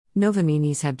Nova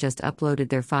Minis have just uploaded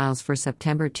their files for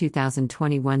September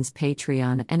 2021's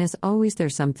Patreon, and as always,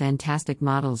 there's some fantastic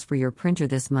models for your printer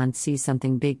this month. See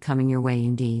something big coming your way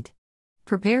indeed.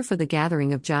 Prepare for the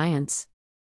gathering of giants.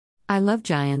 I love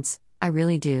giants, I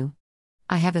really do.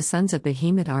 I have a Sons of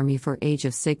Behemoth army for Age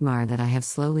of Sigmar that I have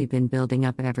slowly been building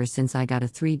up ever since I got a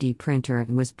 3D printer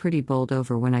and was pretty bowled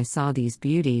over when I saw these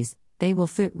beauties. They will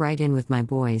fit right in with my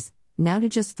boys. Now to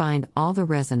just find all the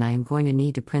resin I am going to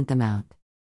need to print them out.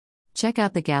 Check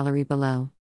out the gallery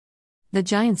below. The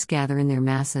giants gather in their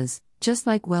masses, just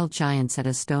like giants at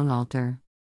a stone altar.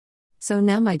 So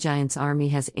now my giants army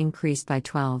has increased by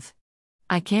 12.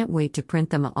 I can't wait to print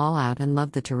them all out and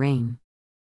love the terrain.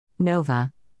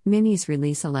 Nova Minis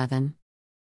Release 11.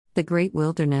 The Great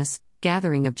Wilderness,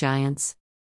 Gathering of Giants.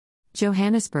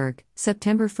 Johannesburg,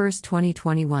 September 1,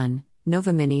 2021.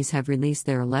 Nova Minis have released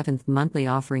their 11th monthly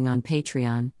offering on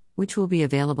Patreon, which will be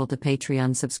available to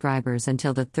Patreon subscribers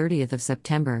until the 30th of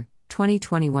September,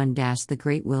 2021. The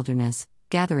Great Wilderness,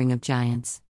 Gathering of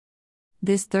Giants.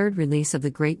 This third release of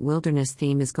the Great Wilderness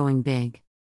theme is going big.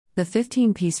 The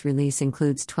 15-piece release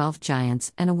includes 12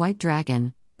 giants and a white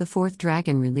dragon, the fourth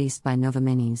dragon released by Nova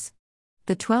Minis.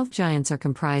 The 12 giants are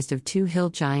comprised of 2 hill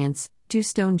giants, 2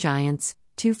 stone giants,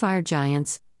 2 fire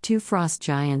giants, 2 frost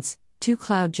giants, 2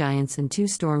 cloud giants and 2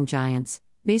 storm giants,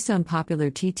 based on popular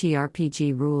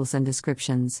TTRPG rules and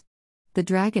descriptions. The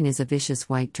dragon is a vicious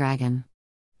white dragon.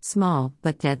 Small,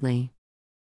 but deadly.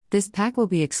 This pack will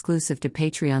be exclusive to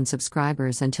Patreon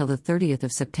subscribers until the 30th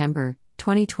of September,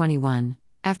 2021,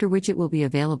 after which it will be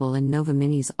available in Nova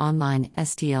Minis online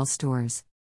STL stores.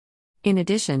 In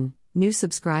addition, new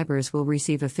subscribers will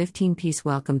receive a 15-piece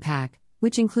welcome pack,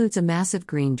 which includes a massive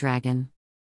green dragon.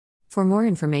 For more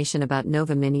information about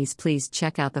Nova Minis, please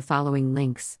check out the following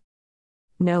links.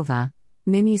 Nova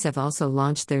Minis have also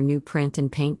launched their new print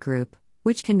and paint group,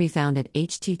 which can be found at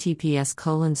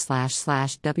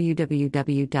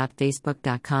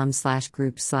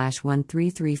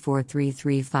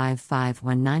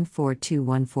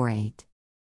https://www.facebook.com/group/133433551942148.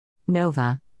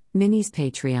 Nova Minis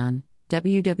Patreon,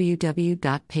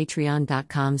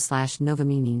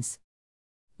 www.patreon.com/novaminis.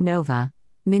 Nova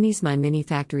Minis My Mini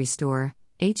Factory Store,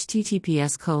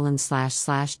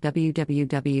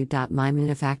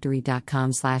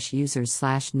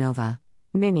 https://www.myminifactory.com/users/Nova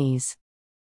Minis.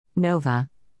 Nova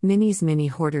Minis Mini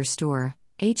Hoarder Store,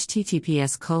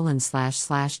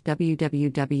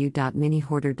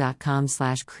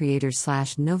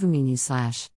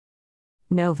 https://www.minihoarder.com/creators/novaminis/.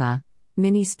 Nova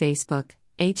Minis Facebook,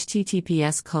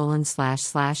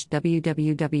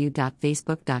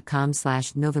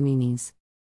 https://www.facebook.com/novaminis.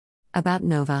 About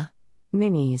Nova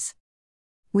Minis.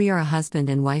 We are a husband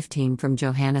and wife team from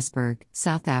Johannesburg,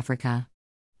 South Africa.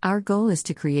 Our goal is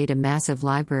to create a massive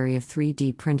library of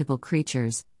 3D printable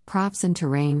creatures, props and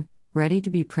terrain, ready to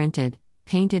be printed,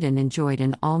 painted and enjoyed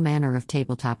in all manner of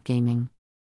tabletop gaming.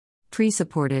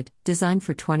 Pre-supported, designed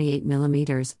for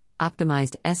 28mm,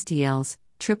 optimized STLs,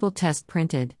 triple test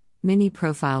printed, mini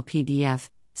profile PDF,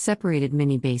 separated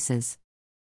mini bases.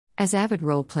 As avid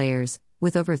role players,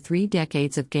 with over 3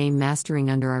 decades of game mastering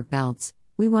under our belts,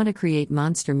 we want to create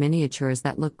monster miniatures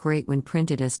that look great when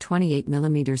printed as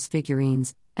 28mm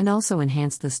figurines, and also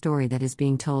enhance the story that is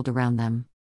being told around them.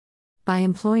 By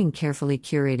employing carefully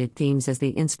curated themes as the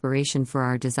inspiration for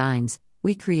our designs,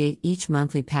 we create each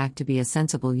monthly pack to be a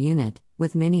sensible unit,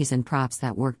 with minis and props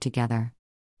that work together.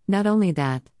 Not only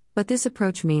that, but this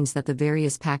approach means that the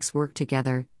various packs work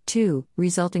together, too,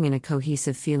 resulting in a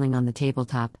cohesive feeling on the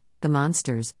tabletop. The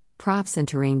monsters, props and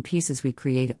terrain pieces we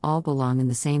create all belong in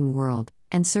the same world,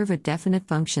 and serve a definite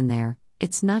function there.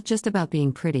 It's not just about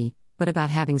being pretty, but about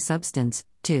having substance,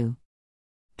 too.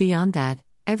 Beyond that,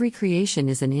 every creation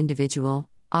is an individual,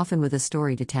 often with a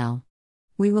story to tell.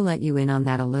 We will let you in on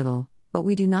that a little, but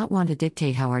we do not want to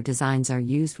dictate how our designs are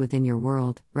used within your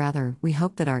world. Rather, we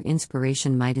hope that our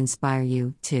inspiration might inspire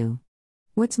you, too.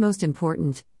 What's most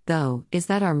important, though, is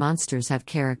that our monsters have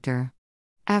character.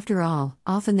 After all,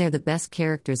 often they're the best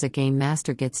characters a game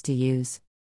master gets to use.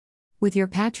 With your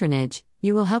patronage,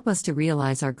 you will help us to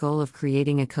realize our goal of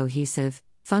creating a cohesive,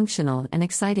 functional, and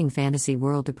exciting fantasy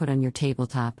world to put on your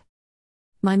tabletop.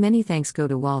 My many thanks go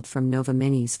to Walt from Nova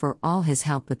Minis for all his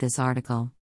help with this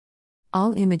article.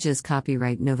 All images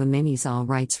copyright Nova Minis, all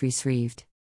rights reserved.